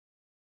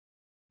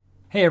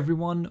Hey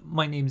everyone,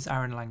 my name is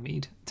Arran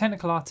Langmead,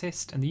 technical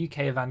artist and the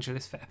UK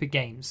evangelist for Epic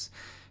Games.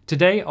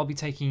 Today I'll be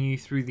taking you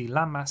through the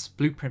Landmass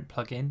Blueprint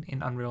plugin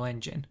in Unreal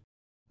Engine.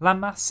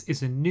 Landmass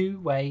is a new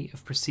way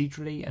of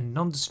procedurally and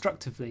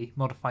non-destructively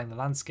modifying the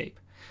landscape.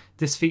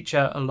 This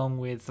feature, along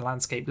with the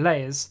landscape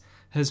layers,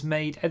 has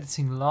made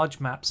editing large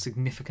maps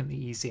significantly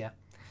easier.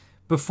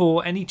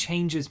 Before, any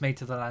changes made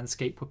to the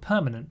landscape were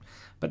permanent,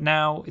 but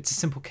now it's a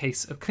simple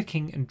case of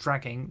clicking and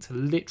dragging to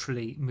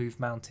literally move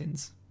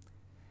mountains.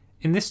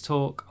 In this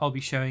talk, I'll be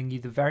showing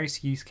you the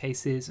various use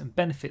cases and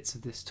benefits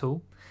of this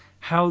tool,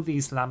 how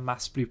these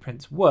landmass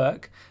blueprints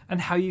work,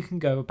 and how you can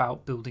go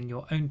about building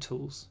your own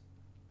tools.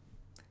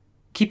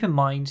 Keep in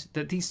mind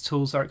that these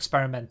tools are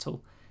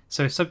experimental,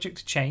 so subject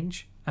to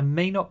change, and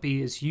may not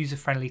be as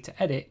user-friendly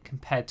to edit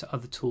compared to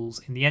other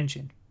tools in the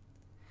engine.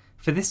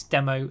 For this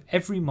demo,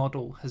 every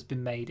model has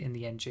been made in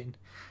the engine,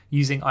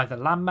 using either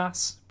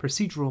landmass,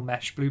 procedural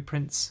mesh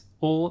blueprints,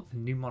 or the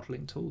new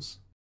modeling tools.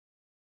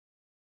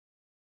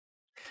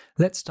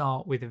 Let's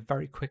start with a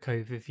very quick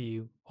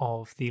overview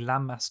of the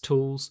landmass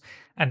tools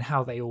and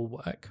how they all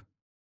work.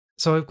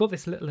 So I've got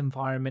this little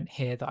environment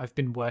here that I've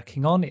been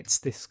working on. It's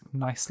this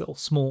nice little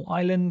small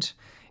island.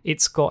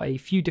 It's got a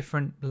few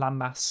different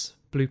landmass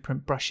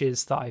blueprint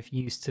brushes that I've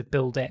used to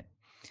build it.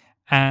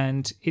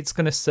 And it's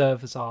going to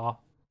serve as our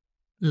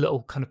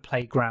little kind of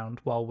playground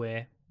while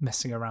we're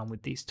messing around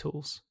with these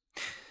tools.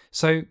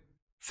 So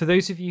for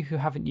those of you who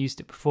haven't used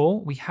it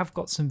before, we have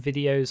got some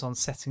videos on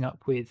setting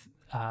up with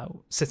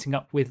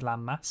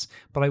Landmass,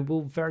 but I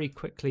will very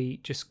quickly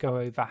just go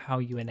over how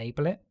you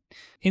enable it.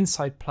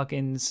 Inside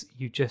plugins,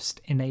 you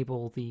just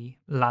enable the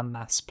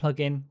Landmass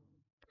plugin.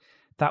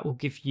 That will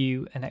give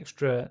you an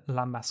extra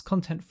Landmass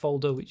content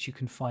folder, which you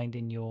can find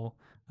in your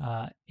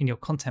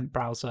content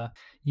browser.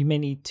 You may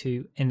need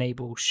to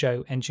enable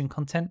show engine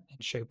content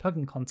and show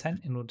plugin content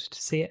in order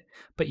to see it,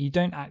 but you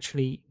don't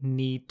actually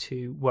need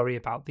to worry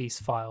about these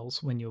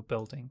files when you're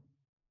building.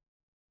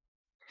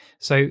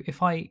 So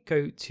if I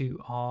go to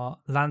our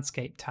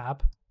landscape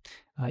tab,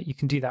 you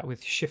can do that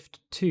with Shift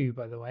 2,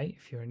 by the way,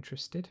 if you're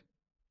interested.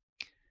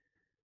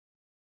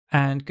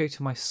 And go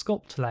to my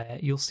sculpt layer,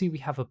 you'll see we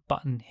have a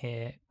button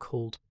here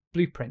called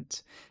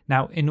Blueprint.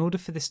 Now, in order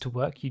for this to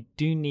work, you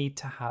do need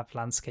to have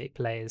landscape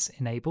layers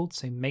enabled,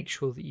 so make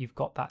sure that you've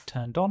got that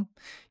turned on.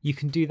 You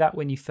can do that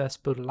when you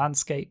first build a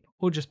landscape,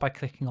 or just by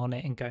clicking on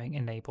it and going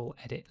Enable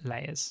Edit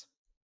Layers.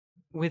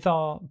 With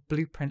our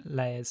blueprint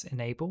layers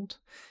enabled,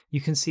 you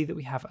can see that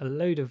we have a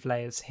load of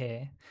layers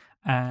here,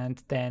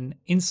 and then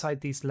inside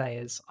these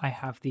layers I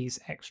have these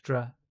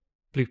extra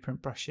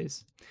blueprint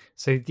brushes.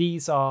 So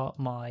these are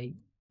my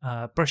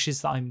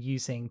brushes that I'm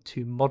using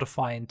to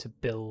modify and to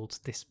build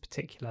this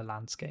particular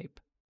landscape.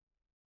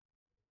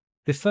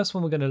 The first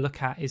one we're going to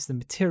look at is the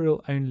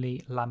material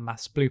only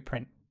landmass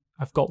blueprint.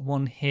 I've got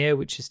one here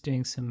which is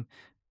doing some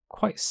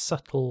quite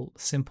subtle,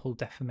 simple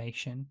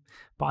deformation,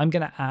 but I'm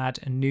going to add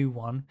a new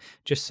one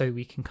just so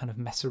we can kind of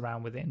mess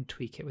around with it and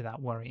tweak it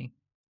without worrying.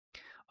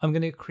 I'm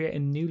going to create a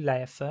new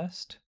layer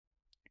first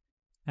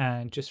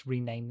and just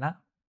rename that.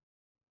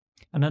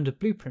 And under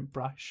blueprint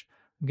brush,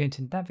 I'm going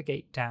to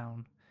navigate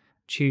down,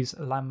 choose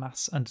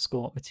landmass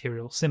underscore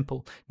material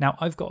simple. Now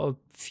I've got a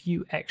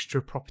few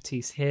extra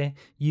properties here.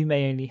 You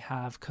may only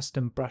have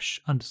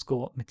CustomBrush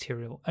underscore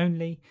material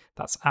only.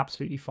 That's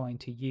absolutely fine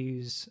to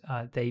use.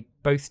 They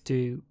both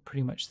do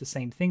pretty much the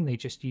same thing. They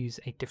just use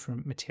a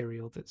different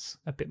material that's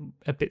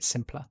a bit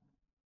simpler.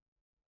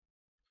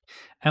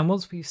 And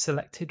once we've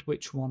selected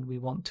which one we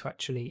want to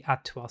actually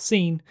add to our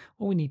scene,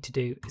 all we need to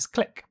do is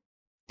click.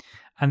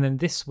 And then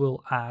this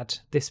will add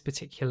this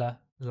particular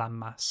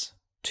landmass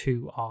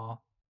to our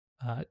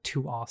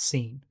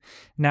scene.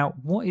 Now,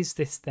 what is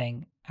this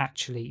thing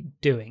actually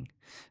doing?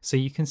 So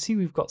you can see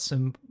we've got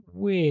some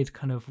weird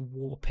kind of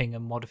warping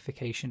and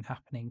modification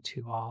happening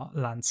to our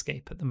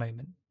landscape at the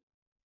moment.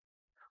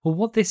 Well,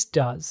 what this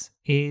does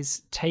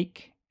is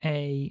take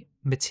a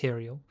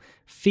material,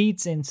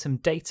 feeds in some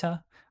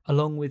data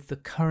along with the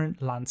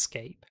current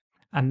landscape,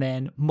 and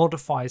then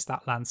modifies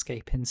that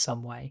landscape in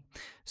some way.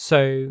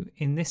 So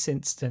in this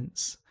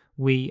instance,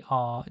 we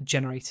are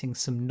generating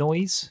some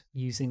noise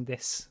using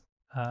this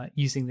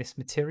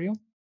material,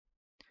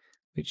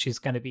 which is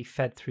going to be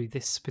fed through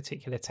this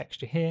particular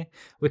texture here.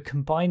 We're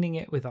combining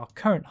it with our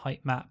current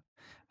height map,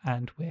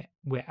 and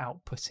we're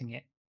outputting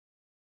it.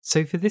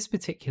 So for this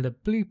particular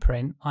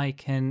blueprint, I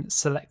can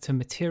select a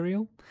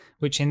material,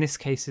 which in this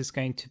case is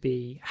going to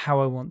be how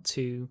I want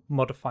to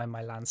modify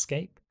my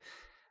landscape.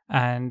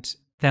 And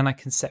then I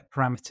can set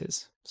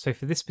parameters. So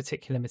for this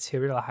particular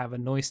material, I have a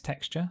noise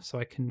texture, so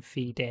I can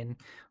feed in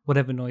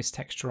whatever noise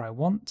texture I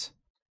want.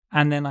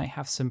 And then I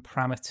have some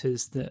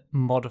parameters that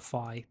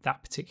modify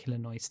that particular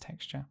noise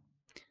texture.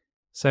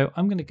 So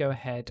I'm going to go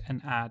ahead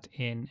and add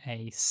in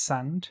a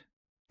sand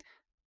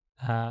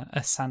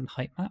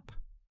height map.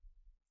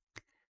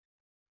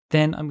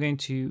 Then I'm going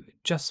to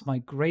adjust my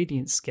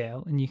gradient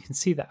scale, and you can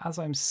see that as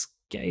I'm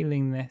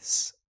scaling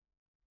this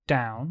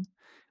down,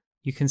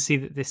 you can see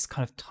that this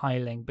kind of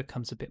tiling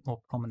becomes a bit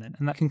more prominent,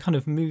 and I can kind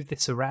of move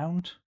this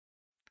around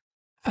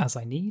as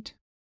I need.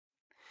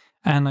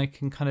 And I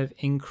can kind of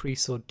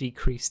increase or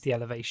decrease the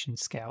elevation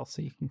scale.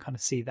 So you can kind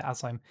of see that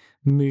as I'm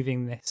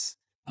moving this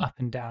up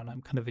and down,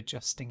 I'm kind of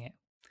adjusting it.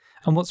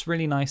 And what's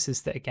really nice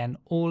is that, again,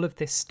 all of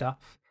this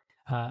stuff,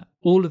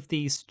 all of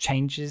these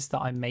changes that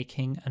I'm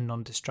making are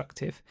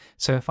non-destructive.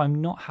 So if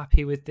I'm not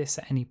happy with this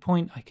at any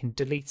point, I can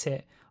delete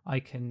it. I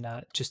can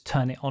just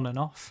turn it on and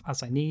off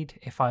as I need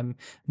if I'm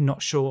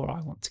not sure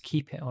I want to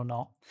keep it or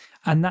not.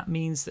 And that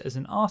means that as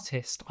an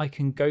artist, I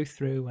can go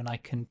through and I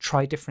can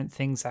try different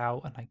things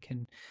out, and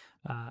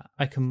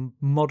I can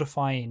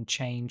modify and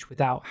change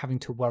without having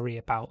to worry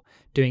about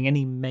doing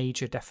any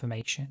major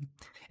deformation.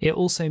 It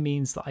also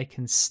means that I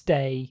can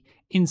stay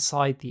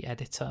inside the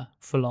editor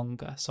for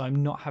longer, so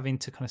I'm not having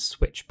to kind of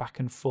switch back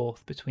and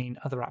forth between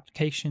other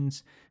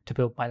applications to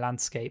build my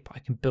landscape. I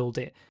can build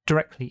it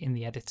directly in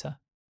the editor.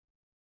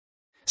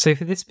 So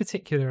for this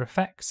particular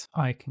effect,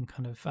 I can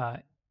kind of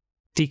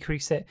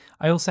decrease it.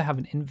 I also have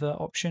an invert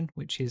option,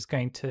 which is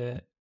going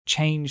to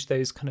change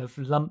those kind of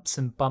lumps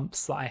and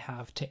bumps that I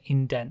have to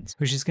indents,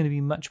 which is going to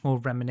be much more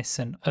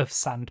reminiscent of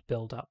sand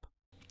buildup.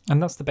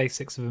 And that's the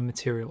basics of a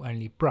material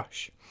only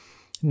brush.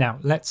 Now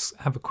let's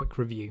have a quick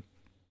review.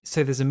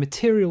 So there's a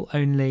material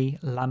only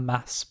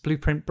Landmass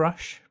blueprint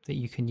brush that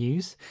you can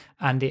use,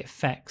 and it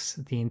affects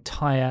the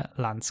entire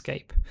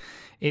landscape.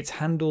 It's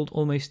handled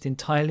almost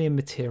entirely in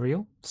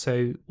material,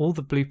 so all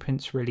the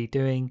blueprint's really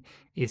doing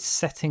is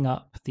setting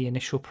up the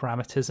initial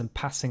parameters and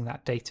passing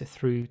that data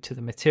through to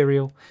the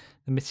material.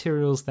 The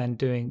material's then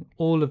doing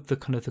all of the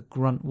kind of the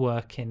grunt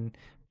work in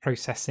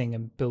processing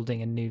and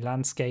building a new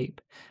landscape,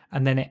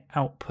 and then it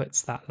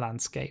outputs that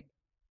landscape.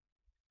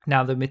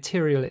 Now the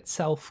material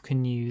itself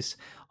can use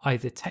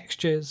either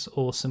textures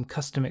or some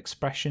custom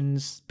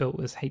expressions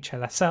built as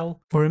HLSL,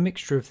 or a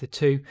mixture of the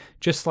two,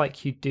 just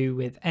like you do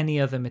with any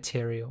other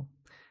material.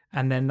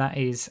 And then that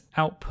is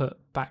output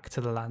back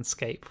to the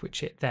landscape,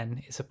 which it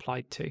then is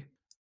applied to.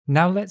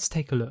 Now let's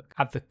take a look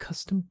at the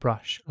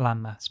CustomBrush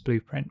Landmass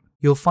blueprint.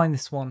 You'll find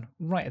this one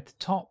right at the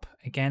top.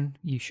 Again,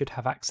 you should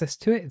have access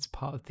to it. It's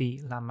part of the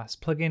Landmass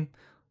plugin.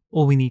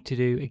 All we need to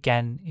do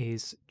again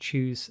is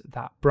choose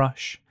that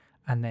brush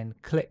and then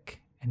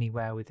click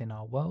anywhere within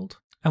our world.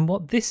 And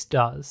what this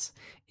does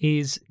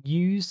is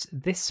use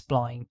this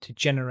spline to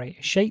generate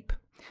a shape,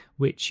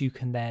 which you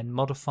can then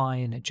modify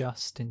and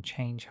adjust and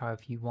change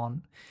however you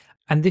want.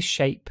 And this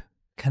shape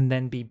can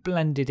then be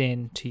blended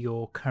into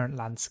your current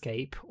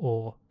landscape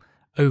or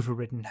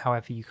overridden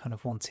however you kind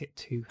of want it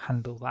to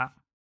handle that.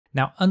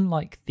 Now,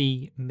 unlike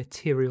the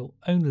material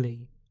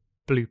only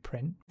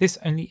blueprint, this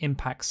only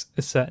impacts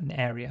a certain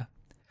area,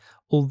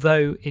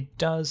 although it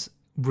does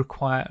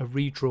require a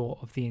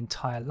redraw of the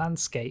entire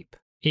landscape.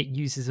 It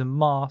uses a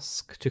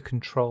mask to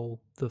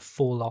control the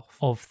fall off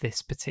of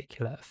this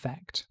particular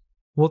effect.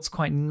 What's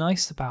quite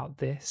nice about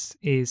this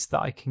is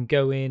that I can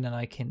go in and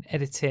I can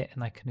edit it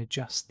and I can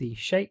adjust the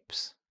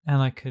shapes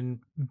and I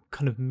can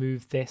kind of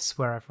move this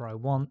wherever I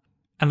want.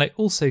 And I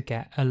also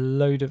get a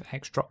load of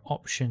extra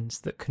options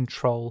that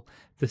control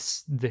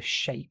the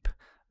shape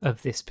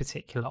of this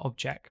particular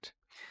object.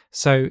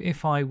 So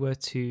if I were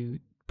to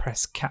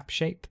press cap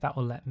shape, that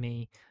will let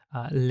me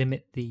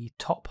limit the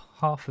top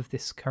half of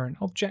this current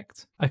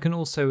object. I can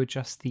also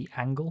adjust the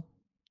angle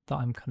that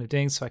I'm kind of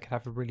doing, so I could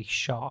have a really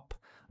sharp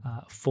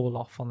fall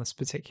off on this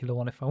particular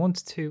one if I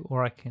wanted to,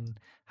 or I can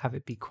have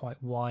it be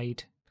quite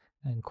wide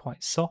and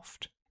quite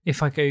soft.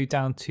 If I go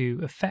down to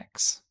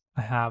effects,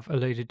 I have a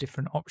load of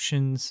different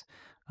options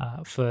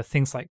for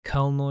things like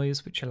curl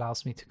noise, which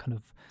allows me to kind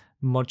of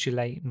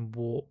modulate and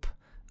warp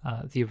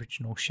the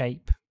original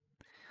shape.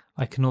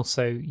 I can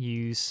also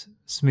use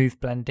smooth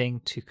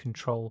blending to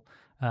control,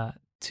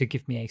 to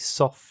give me a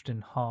soft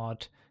and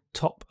hard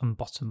top and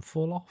bottom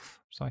fall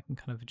off. So I can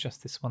kind of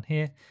adjust this one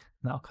here,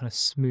 and that'll kind of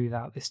smooth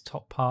out this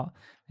top part.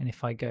 And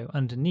if I go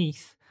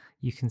underneath,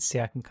 you can see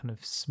I can kind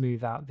of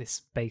smooth out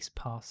this base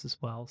pass as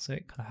well. So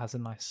it kind of has a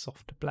nice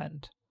softer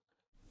blend.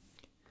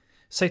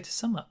 So to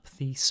sum up,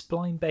 the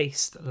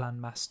spline-based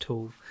landmass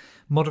tool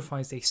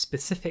modifies a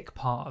specific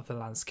part of the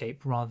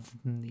landscape rather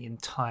than the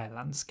entire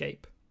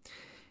landscape.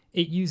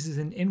 It uses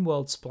an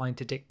in-world spline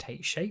to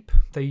dictate shape,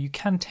 though you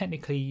can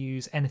technically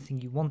use anything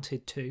you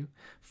wanted to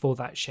for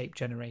that shape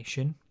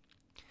generation.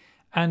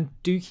 And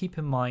do keep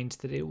in mind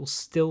that it will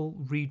still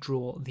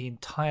redraw the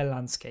entire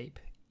landscape,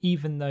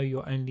 even though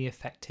you're only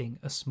affecting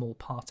a small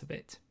part of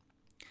it.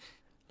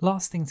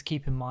 Last thing to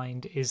keep in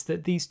mind is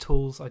that these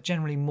tools are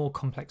generally more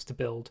complex to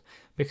build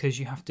because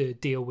you have to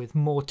deal with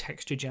more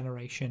texture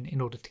generation in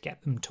order to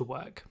get them to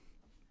work.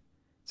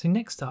 So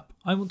next up,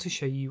 I want to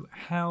show you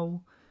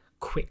how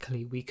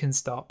quickly we can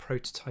start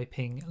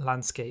prototyping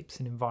landscapes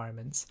and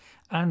environments,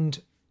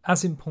 and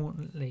as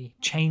importantly,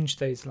 change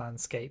those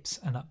landscapes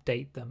and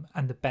update them,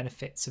 and the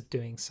benefits of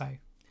doing so.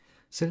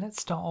 So let's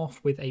start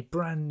off with a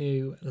brand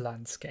new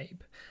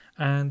landscape,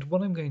 and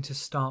what I'm going to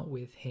start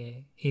with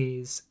here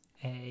is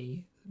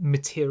a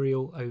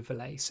material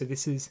overlay. So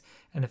this is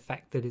an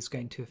effect that is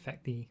going to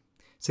affect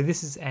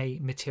this is a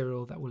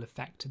material that will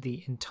affect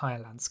the entire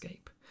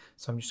landscape.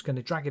 So I'm just going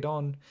to drag it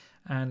on,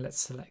 and let's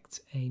select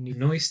a new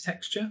noise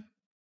texture,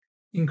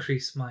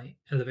 increase my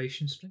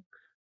elevation strength,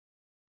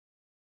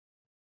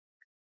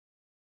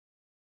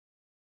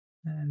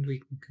 And we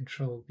can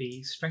control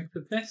the strength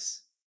of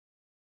this.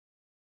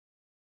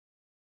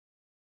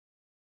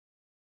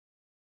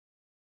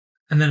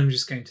 And then I'm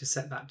just going to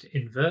set that to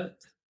invert.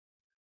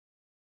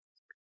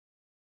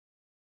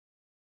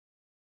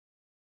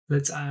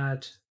 Let's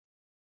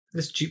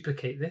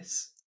duplicate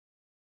this.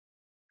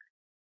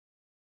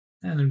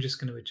 And I'm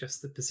just going to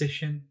adjust the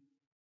position,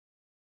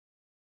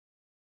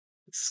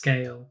 the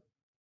scale,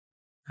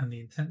 and the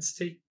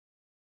intensity.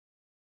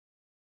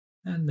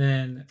 And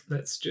then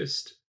let's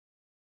just,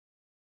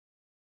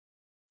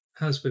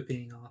 as we're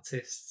being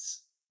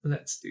artists,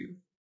 let's do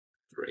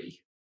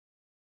 3.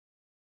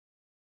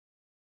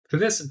 So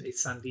there's some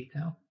base sand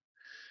detail.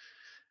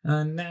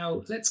 And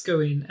now let's go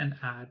in and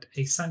add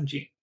a sand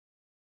dune.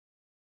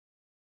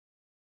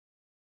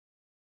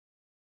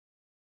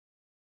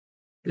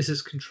 This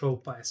is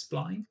controlled by a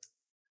spline.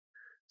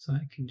 So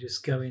I can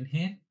just go in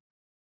here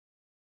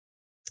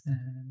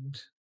and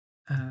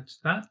add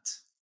that.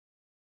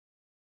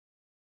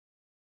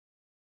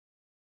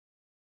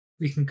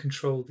 We can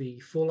control the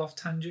fall off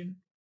tangent,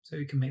 so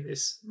we can make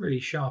this really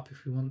sharp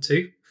if we want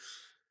to.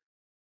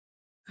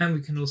 And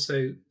we can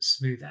also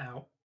smooth it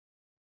out.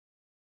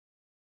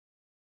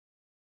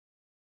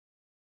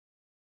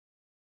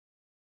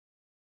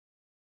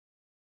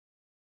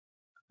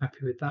 Happy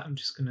with that. I'm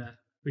just going to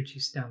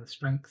reduce down the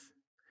strength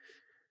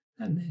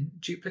and then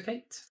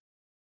duplicate.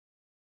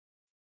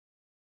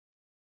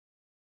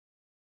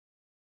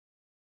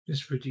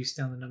 Just reduce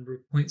down the number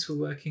of points we're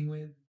working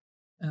with.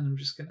 And I'm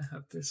just going to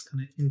have this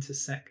kind of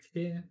intersect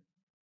here.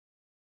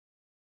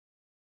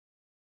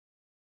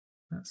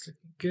 That's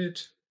looking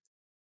good.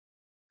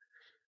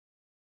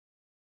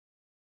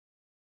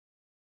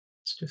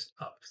 Let's just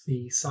up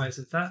the size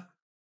of that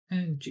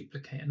and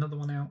duplicate another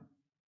one out.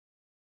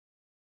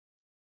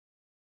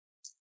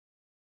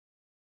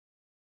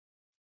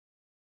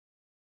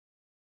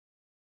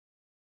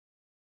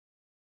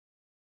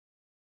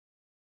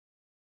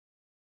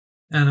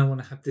 And I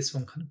want to have this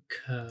one kind of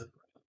curved.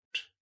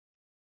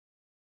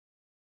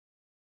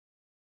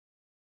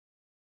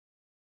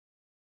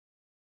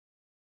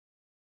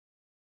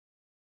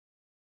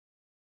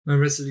 My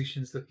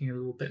resolution is looking a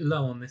little bit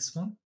low on this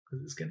one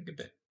because it's getting a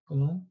bit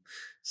long.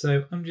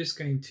 So I'm just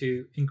going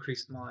to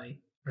increase my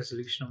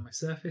resolution on my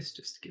surface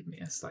just to give me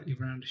a slightly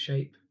rounder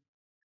shape.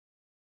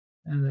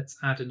 And let's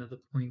add another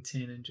point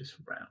in and just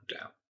round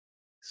out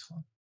this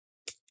one.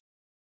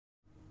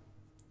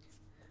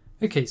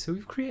 Okay, so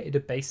we've created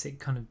a basic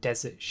kind of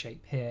desert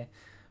shape here,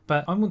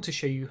 but I want to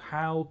show you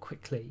how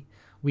quickly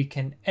we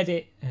can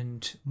edit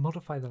and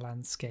modify the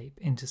landscape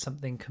into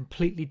something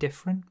completely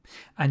different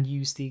and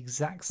use the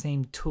exact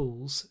same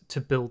tools to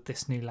build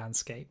this new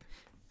landscape.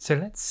 So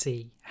let's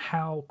see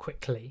how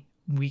quickly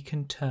we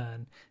can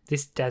turn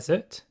this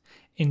desert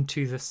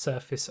into the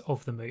surface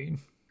of the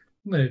moon.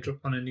 I'm going to drop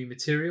on a new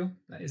material.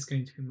 That is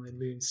going to be my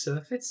moon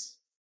surface.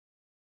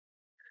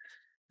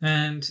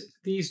 And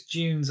these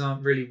dunes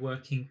aren't really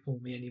working for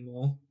me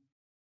anymore.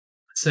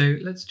 So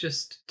let's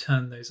just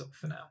turn those off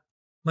for now.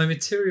 My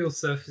material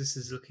surface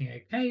is looking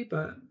okay,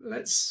 but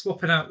let's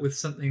swap it out with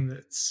something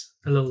that's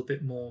a little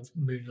bit more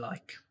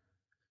moon-like.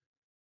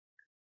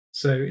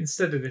 So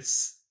instead of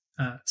this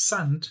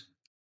sand,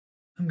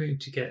 I'm going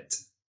to get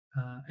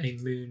a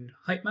moon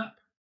height map.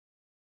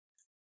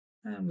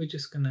 And we're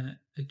just going to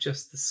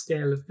adjust the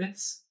scale of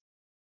this.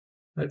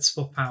 Let's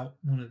swap out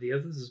one of the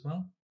others as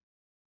well.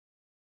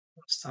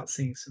 We'll start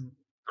seeing some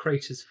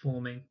craters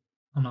forming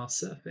on our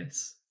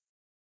surface.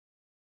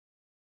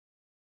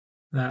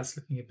 That's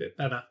looking a bit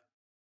better.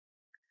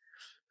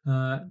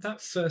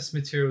 That first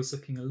material is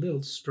looking a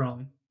little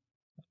strong.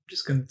 I'm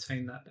just going to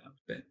tone that down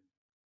a bit.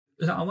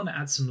 I want to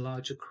add some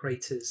larger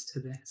craters to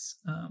this.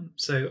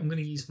 So I'm going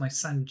to use my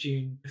sand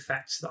dune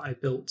effect that I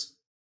built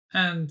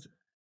and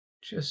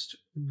just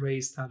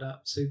raise that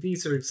up. So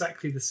these are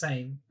exactly the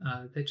same.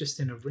 They're just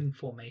in a ring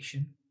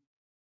formation.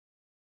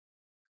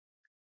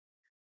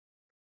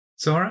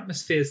 So our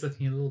atmosphere is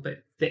looking a little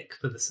bit thick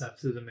for the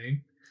surface of the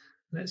moon.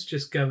 Let's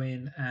just go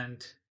in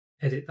and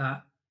edit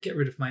that, get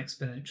rid of my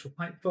exponential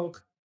pipe fog.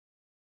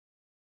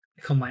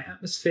 Click on my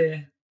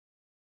atmosphere.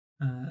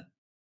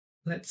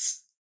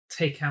 Let's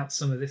take out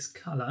some of this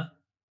color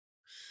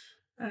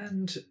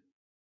and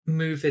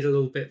move it a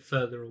little bit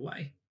further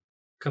away.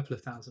 A couple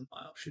of 1,000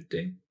 miles should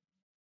do.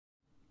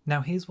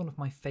 Now here's one of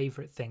my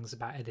favourite things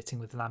about editing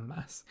with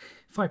Landmass.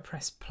 If I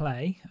press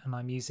play and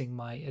I'm using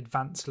my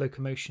advanced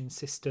locomotion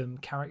system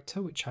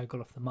character, which I got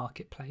off the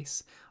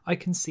marketplace, I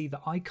can see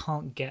that I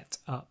can't get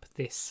up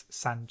this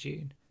sand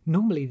dune.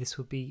 Normally this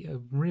would be a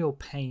real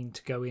pain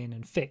to go in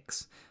and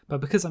fix,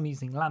 but because I'm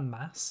using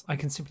Landmass, I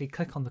can simply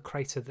click on the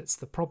crater that's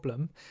the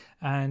problem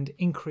and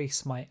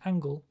increase my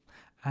angle,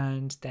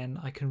 and then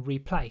I can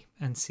replay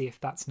and see if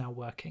that's now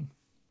working.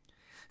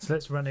 So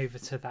let's run over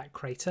to that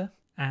crater.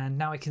 And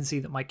now I can see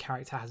that my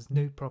character has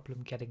no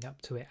problem getting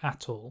up to it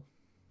at all.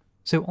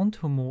 So on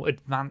to a more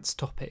advanced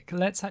topic,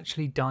 let's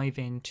actually dive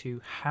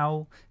into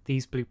how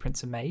these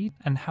blueprints are made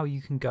and how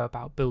you can go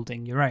about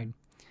building your own.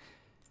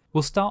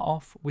 We'll start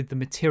off with the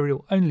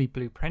material only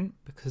blueprint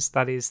because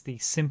that is the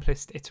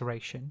simplest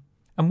iteration.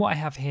 And what I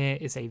have here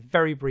is a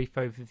very brief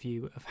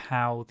overview of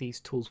how these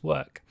tools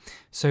work.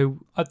 So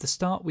at the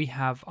start, we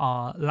have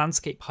our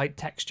landscape height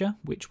texture,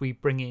 which we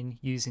bring in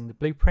using the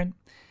blueprint.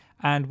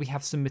 And we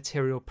have some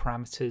material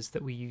parameters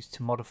that we use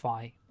to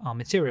modify our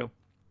material.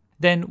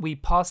 Then we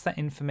pass that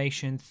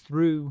information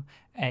through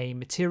a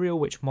material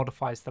which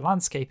modifies the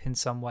landscape in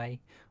some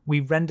way. We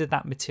render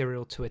that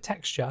material to a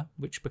texture,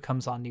 which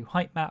becomes our new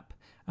height map,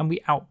 and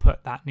we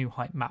output that new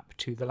height map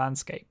to the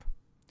landscape.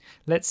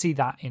 Let's see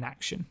that in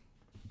action.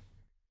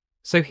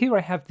 So here I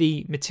have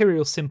the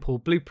material simple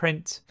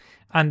blueprint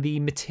and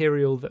the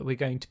material that we're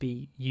going to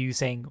be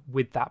using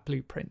with that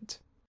blueprint.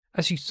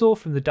 As you saw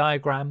from the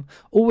diagram,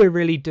 all we're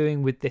really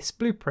doing with this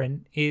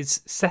blueprint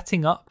is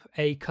setting up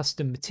a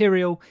custom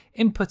material,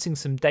 inputting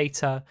some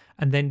data,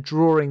 and then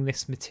drawing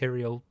this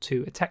material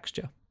to a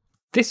texture.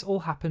 This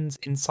all happens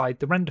inside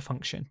the render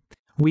function.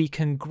 We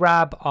can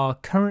grab our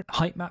current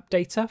height map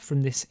data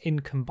from this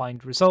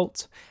in-combined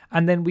result,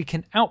 and then we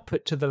can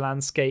output to the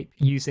landscape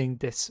using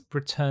this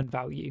return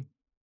value.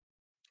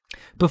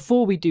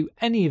 Before we do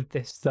any of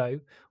this though,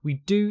 we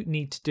do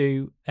need to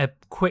do a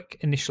quick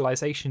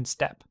initialization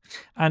step,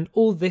 and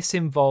all this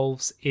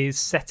involves is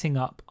setting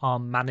up our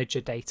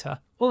manager data.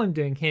 All I'm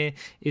doing here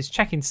is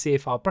checking to see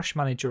if our brush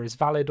manager is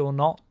valid or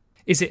not.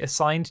 Is it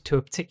assigned to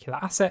a particular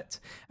asset?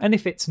 And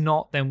if it's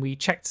not, then we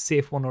check to see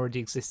if one already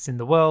exists in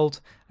the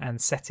world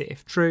and set it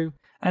if true.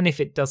 And if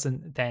it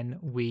doesn't, then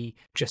we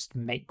just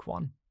make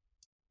one.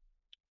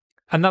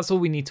 And that's all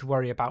we need to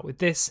worry about with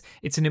this.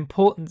 It's an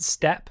important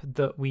step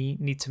that we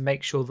need to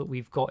make sure that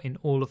we've got in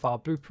all of our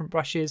blueprint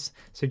brushes,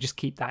 so just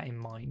keep that in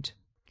mind.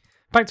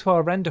 Back to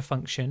our render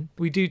function,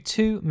 we do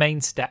two main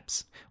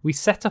steps. We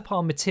set up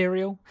our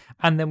material,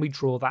 and then we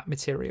draw that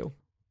material.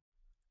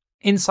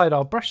 Inside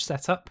our brush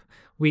setup,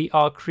 we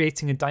are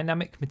creating a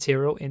dynamic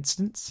material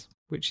instance,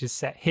 which is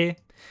set here,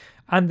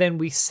 and then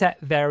we set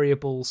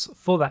variables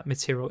for that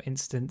material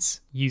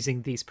instance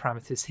using these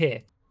parameters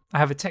here. I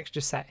have a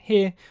texture set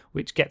here,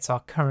 which gets our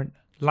current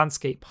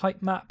landscape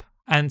height map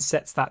and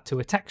sets that to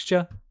a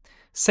texture.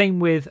 Same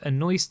with a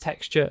noise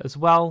texture as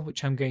well,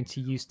 which I'm going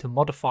to use to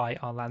modify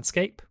our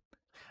landscape.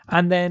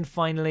 And then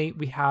finally,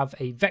 we have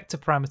a vector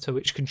parameter,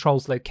 which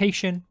controls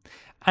location.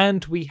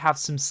 And we have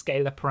some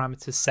scalar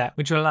parameters set,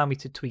 which will allow me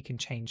to tweak and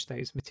change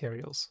those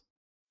materials.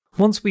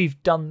 Once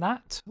we've done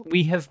that,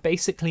 we have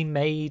basically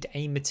made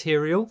a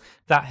material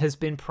that has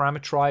been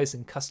parameterized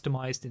and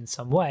customized in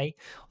some way.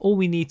 All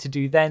we need to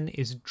do then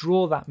is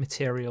draw that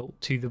material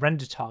to the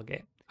render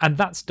target. And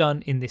that's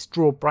done in this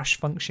draw brush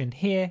function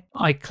here.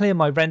 I clear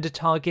my render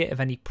target of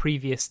any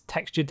previous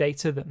texture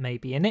data that may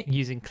be in it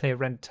using clear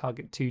render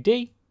target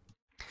 2D.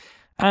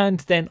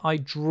 And then I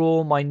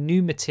draw my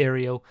new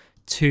material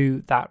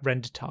to that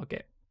render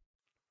target.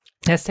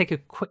 Let's take a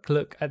quick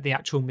look at the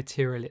actual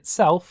material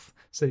itself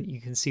so that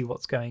you can see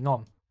what's going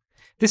on.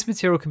 This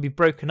material can be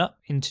broken up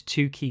into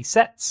two key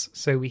sets.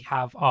 So we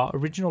have our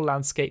original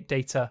landscape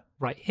data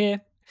right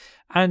here,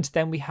 and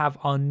then we have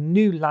our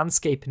new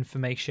landscape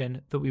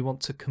information that we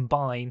want to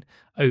combine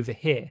over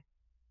here.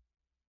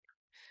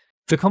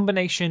 The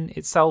combination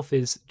itself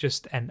is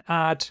just an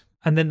add,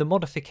 and then the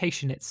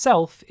modification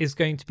itself is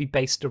going to be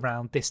based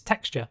around this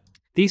texture.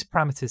 These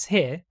parameters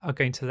here are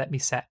going to let me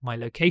set my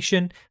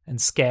location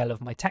and scale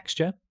of my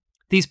texture.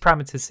 These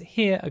parameters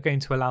here are going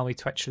to allow me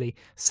to actually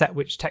set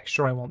which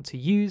texture I want to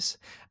use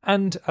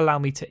and allow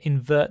me to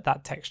invert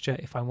that texture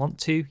if I want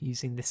to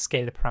using this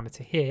scalar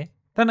parameter here.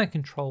 Then I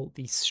control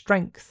the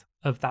strength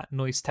of that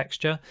noise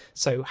texture,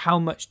 so how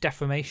much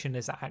deformation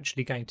is that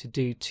actually going to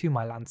do to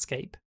my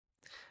landscape.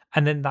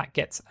 And then that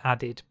gets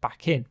added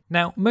back in.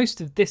 Now,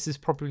 most of this is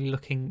probably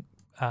looking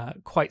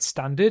quite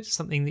standard,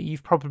 something that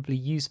you've probably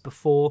used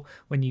before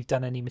when you've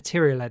done any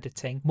material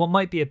editing. What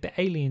might be a bit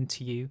alien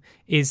to you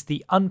is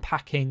the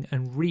unpacking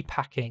and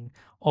repacking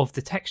of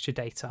the texture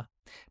data.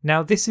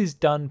 Now, this is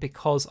done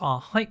because our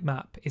height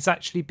map is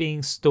actually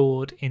being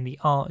stored in the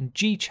R and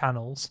G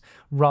channels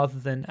rather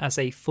than as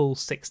a full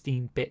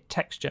 16-bit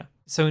texture.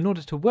 So in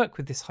order to work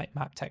with this height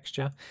map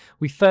texture,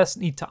 we first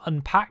need to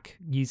unpack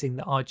using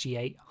the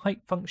RG8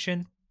 height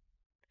function,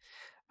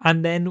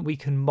 and then we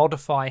can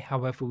modify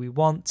however we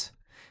want.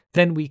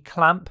 Then we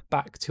clamp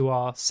back to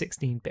our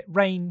 16-bit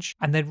range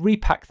and then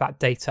repack that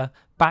data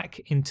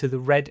back into the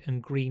red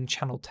and green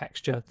channel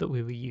texture that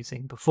we were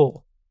using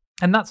before.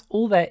 And that's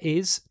all there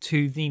is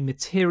to the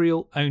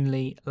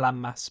material-only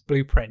Landmass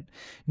blueprint.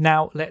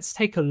 Now let's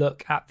take a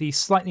look at the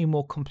slightly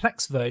more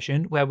complex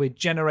version where we're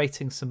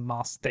generating some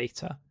mask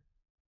data.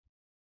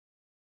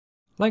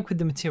 Like with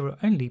the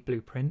material-only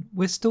blueprint,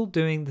 we're still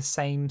doing the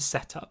same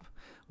setup.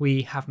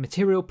 We have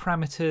material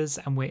parameters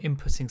and we're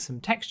inputting some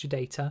texture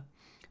data.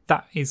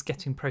 That is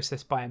getting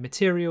processed by a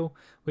material,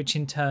 which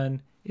in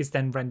turn is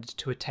then rendered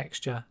to a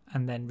texture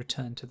and then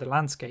returned to the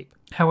landscape.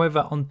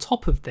 However, on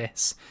top of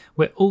this,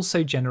 we're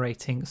also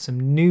generating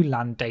some new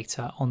land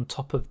data on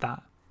top of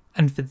that.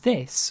 And for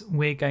this,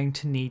 we're going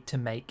to need to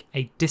make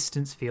a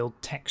distance field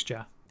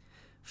texture.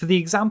 For the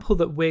example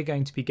that we're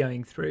going to be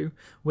going through,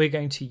 we're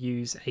going to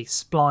use a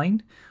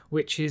spline,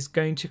 which is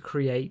going to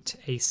create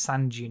a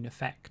sand dune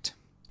effect.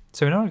 So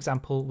So in our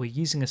example, we're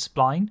using a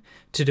spline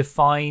to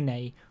define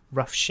a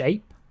rough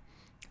shape.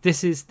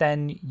 This is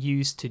then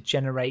used to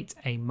generate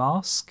a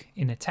mask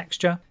in a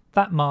texture.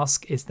 That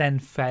mask is then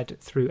fed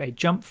through a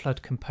jump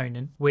flood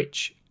component,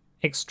 which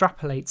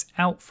extrapolates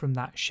out from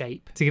that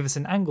shape to give us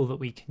an angle that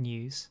we can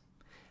use.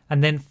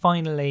 And then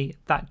finally,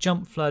 that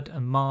jump flood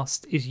and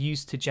mask is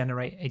used to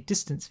generate a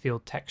distance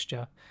field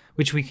texture,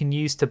 which we can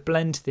use to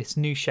blend this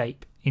new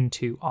shape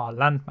into our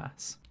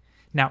landmass.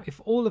 Now,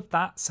 if all of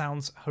that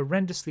sounds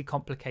horrendously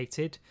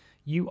complicated,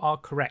 you are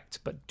correct,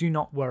 but do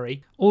not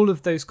worry. All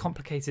of those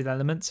complicated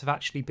elements have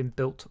actually been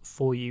built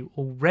for you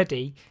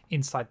already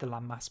inside the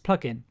Landmass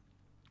plugin.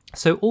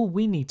 So all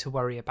we need to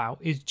worry about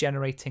is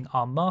generating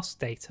our mask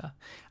data,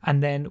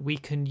 and then we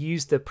can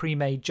use the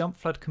pre-made jump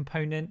flood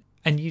component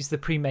and use the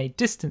pre-made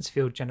distance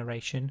field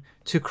generation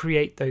to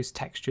create those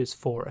textures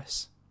for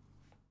us.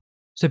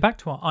 So back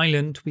to our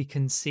island, we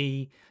can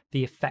see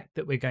the effect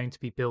that we're going to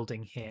be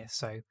building here.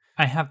 So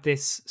I have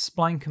this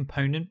spline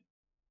component,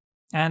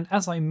 and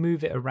as I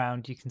move it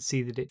around, you can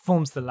see that it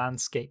forms the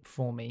landscape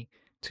for me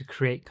to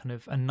create kind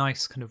of a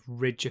nice kind of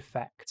ridge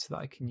effect that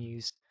I can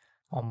use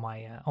on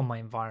my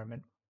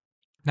environment.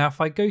 Now,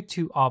 if I go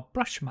to our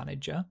brush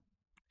manager,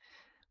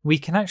 we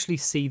can actually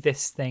see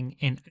this thing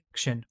in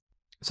action.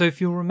 So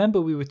if you'll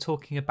remember, we were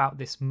talking about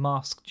this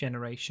mask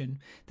generation.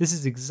 This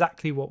is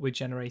exactly what we're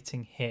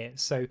generating here.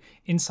 So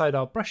inside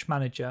our brush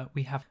manager,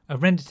 we have a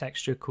render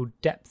texture called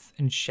depth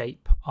and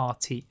shape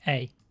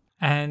RTA.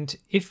 And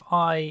if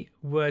I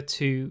were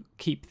to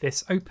keep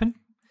this open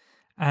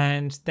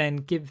and then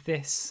give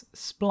this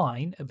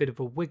spline a bit of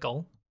a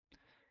wiggle,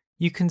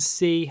 you can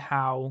see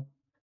how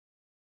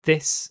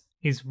this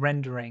is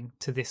rendering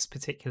to this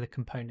particular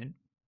component.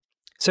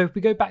 So if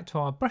we go back to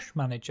our brush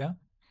manager,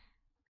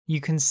 you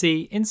can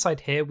see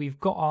inside here we've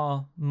got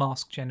our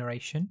mask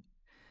generation,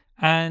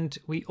 and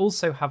we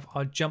also have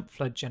our jump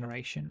flood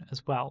generation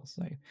as well.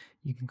 So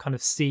you can kind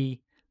of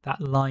see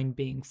that line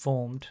being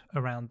formed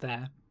around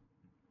there.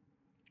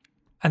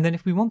 And then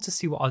if we want to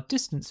see what our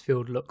distance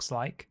field looks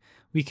like,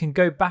 we can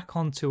go back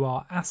onto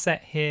our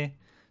asset here,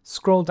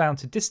 scroll down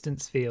to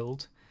distance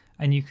field,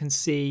 and you can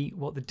see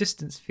what the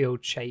distance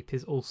field shape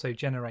is also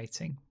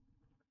generating.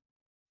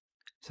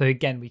 So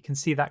again, we can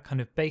see that kind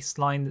of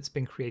baseline that's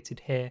been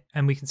created here,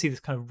 and we can see this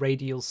kind of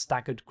radial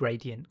staggered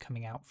gradient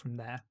coming out from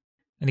there.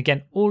 And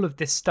again, all of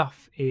this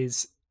stuff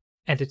is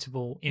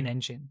editable in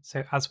Engine.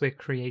 So as we're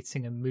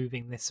creating and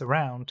moving this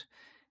around,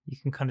 you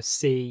can kind of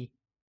see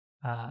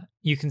how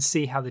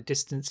the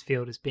distance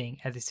field is being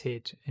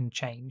edited and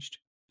changed.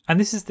 And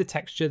this is the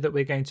texture that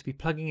we're going to be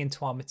plugging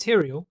into our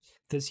material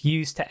that's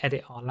used to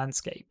edit our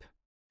landscape.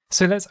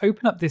 So let's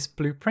open up this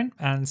blueprint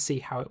and see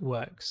how it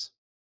works.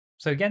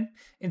 So again,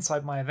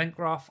 inside my event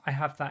graph, I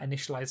have that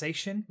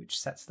initialization, which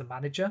sets the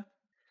manager.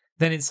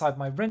 Then inside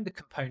my render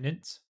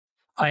component,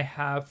 I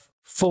have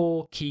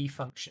 4 key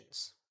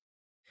functions.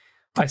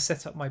 I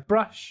set up my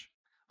brush,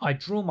 I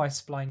draw my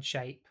spline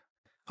shape,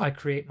 I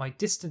create my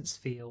distance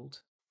field,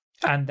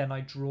 and then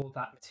I draw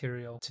that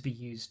material to be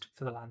used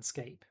for the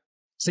landscape.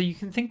 So you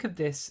can think of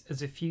this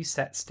as a few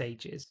set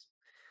stages.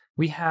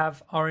 We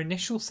have our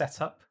initial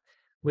setup,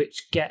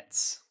 which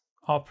gets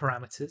our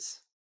parameters,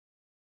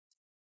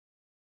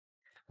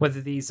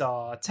 whether these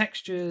are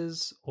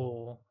textures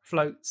or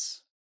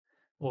floats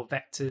or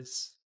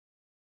vectors.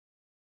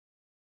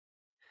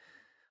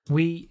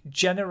 We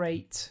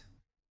generate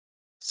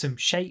some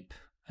shape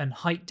and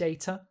height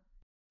data,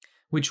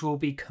 which will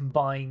be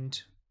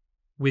combined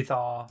with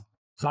our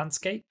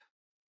landscape.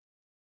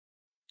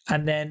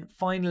 And then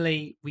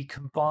finally, we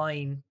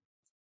combine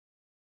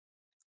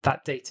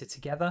that data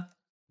together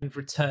and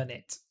return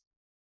it.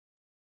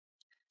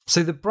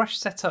 So the brush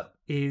setup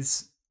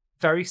is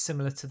very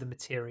similar to the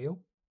material.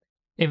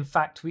 In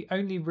fact, we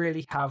only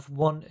really have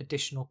one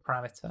additional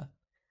parameter,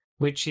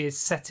 which is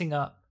setting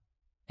up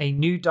a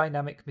new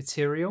dynamic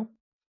material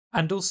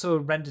and also a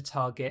render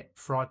target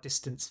for our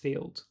distance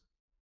field.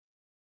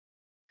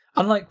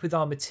 Unlike with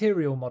our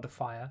material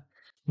modifier,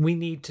 we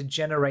need to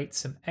generate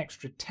some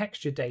extra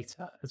texture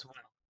data as well.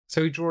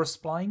 So we draw a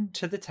spline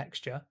to the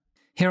texture.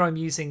 Here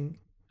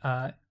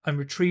I'm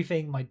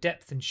retrieving my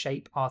depth and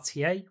shape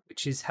RTA,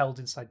 which is held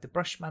inside the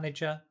brush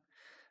manager,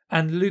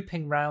 and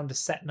looping round a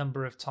set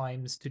number of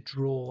times to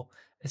draw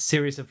a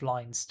series of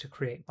lines to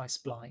create my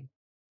spline.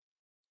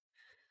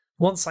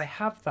 Once I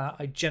have that,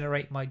 I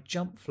generate my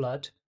jump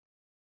flood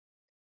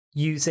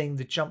using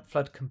the jump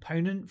flood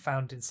component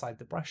found inside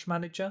the brush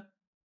manager.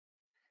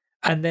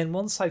 And then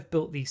once I've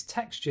built these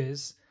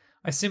textures,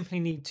 I simply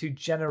need to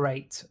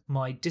generate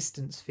my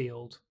distance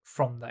field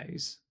from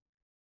those.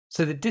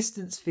 So the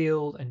distance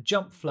field and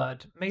jump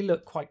flood may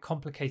look quite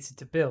complicated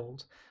to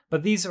build,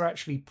 but these are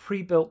actually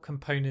pre-built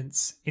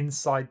components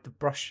inside the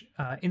brush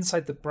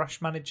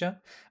manager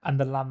and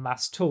the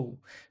Landmass tool.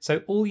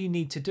 So all you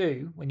need to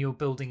do when you're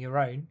building your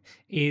own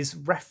is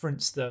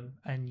reference them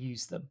and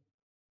use them.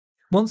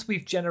 Once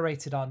we've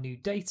generated our new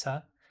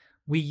data,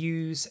 we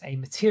use a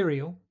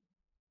material,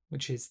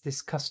 which is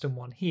this custom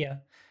one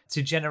here,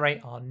 to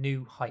generate our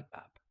new height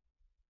map.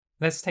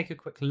 Let's take a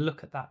quick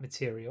look at that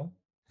material.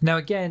 Now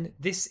again,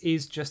 this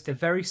is just a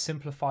very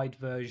simplified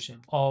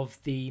version of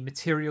the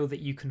material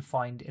that you can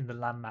find in the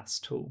Landmass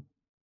tool.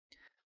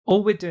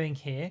 All we're doing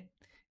here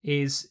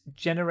is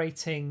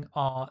generating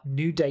our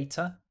new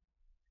data,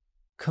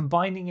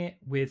 combining it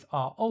with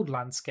our old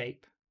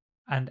landscape,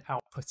 and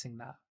outputting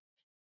that.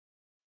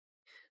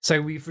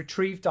 So we've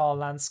retrieved our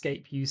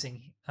landscape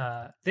using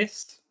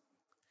this.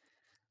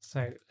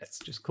 So let's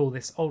just call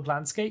this old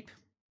landscape.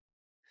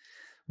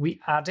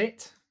 We add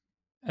it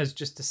as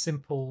just a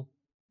simple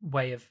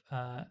way of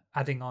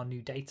adding our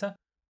new data.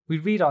 We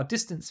read our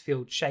distance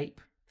field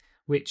shape,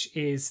 which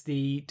is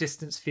the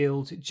distance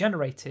field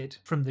generated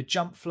from the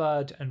jump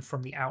flood and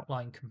from the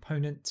outline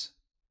component.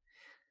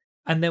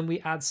 And then we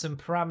add some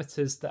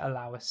parameters that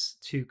allow us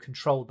to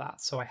control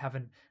that. So I have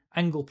an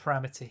angle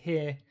parameter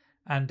here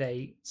and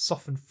a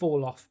soften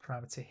fall off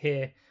parameter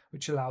here,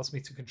 which allows me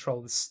to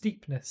control the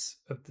steepness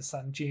of the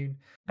sand dune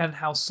and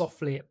how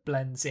softly it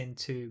blends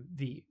into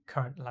the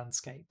current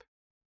landscape.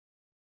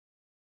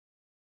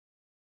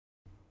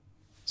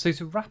 So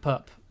to wrap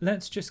up,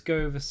 let's just go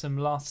over some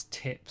last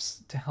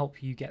tips to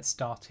help you get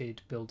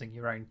started building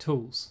your own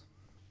tools.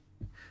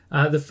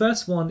 The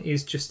first one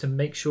is just to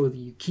make sure that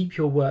you keep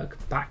your work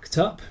backed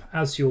up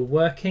as you're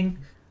working,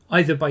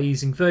 either by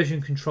using version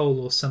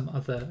control or some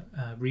other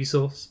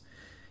resource.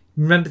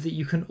 Remember that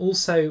you can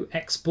also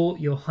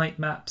export your height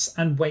maps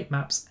and weight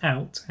maps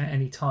out at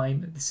any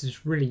time. This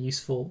is really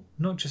useful,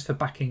 not just for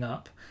backing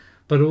up,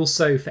 but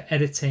also for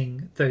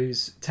editing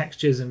those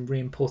textures and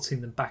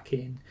re-importing them back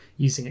in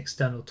using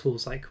external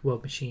tools like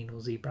World Machine or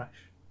ZBrush.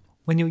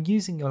 When you're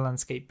using your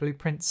landscape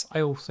blueprints,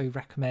 I also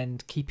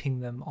recommend keeping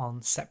them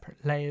on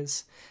separate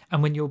layers.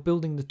 And when you're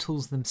building the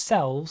tools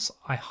themselves,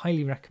 I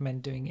highly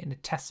recommend doing it in a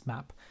test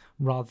map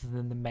rather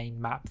than the main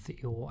map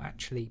that you're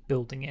actually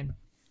building in.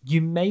 You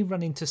may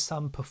run into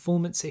some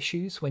performance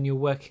issues when you're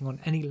working on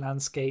any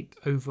landscape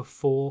over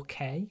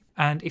 4K.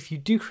 And if you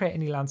do create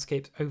any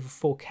landscapes over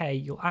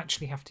 4K, you'll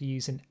actually have to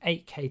use an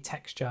 8K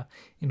texture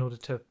in order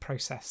to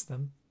process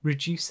them.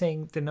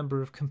 Reducing the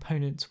number of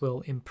components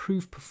will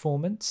improve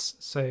performance,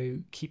 so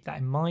keep that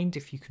in mind.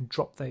 If you can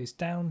drop those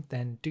down,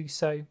 then do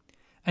so.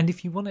 And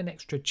if you want an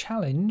extra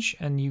challenge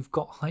and you've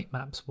got height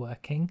maps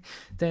working,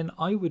 then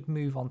I would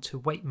move on to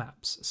weight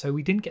maps. So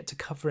we didn't get to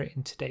cover it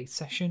in today's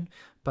session,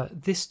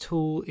 but this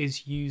tool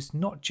is used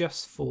not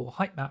just for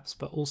height maps,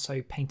 but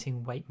also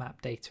painting weight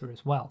map data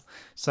as well.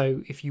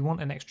 So if you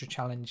want an extra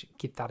challenge,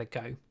 give that a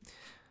go.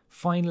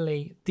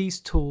 Finally,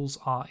 these tools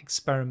are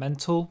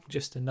experimental,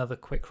 just another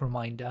quick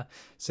reminder.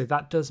 So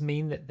that does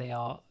mean that they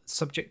are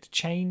subject to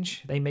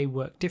change. They may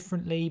work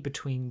differently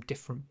between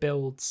different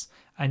builds,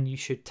 and you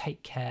should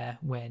take care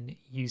when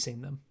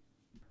using them.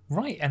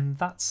 Right, and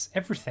that's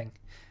everything.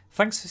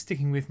 Thanks for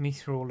sticking with me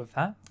through all of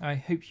that. I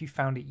hope you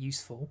found it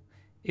useful.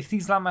 If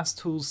these Landmass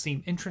tools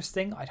seem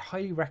interesting, I'd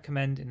highly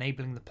recommend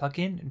enabling the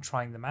plugin and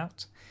trying them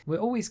out. We're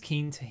always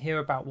keen to hear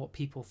about what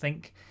people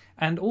think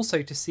and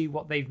also to see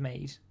what they've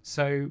made,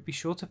 so be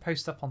sure to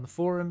post up on the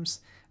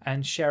forums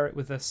and share it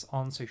with us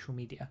on social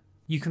media.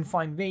 You can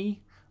find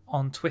me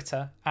on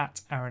Twitter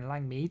 @Arran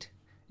Langmead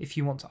if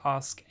you want to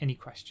ask any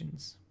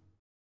questions.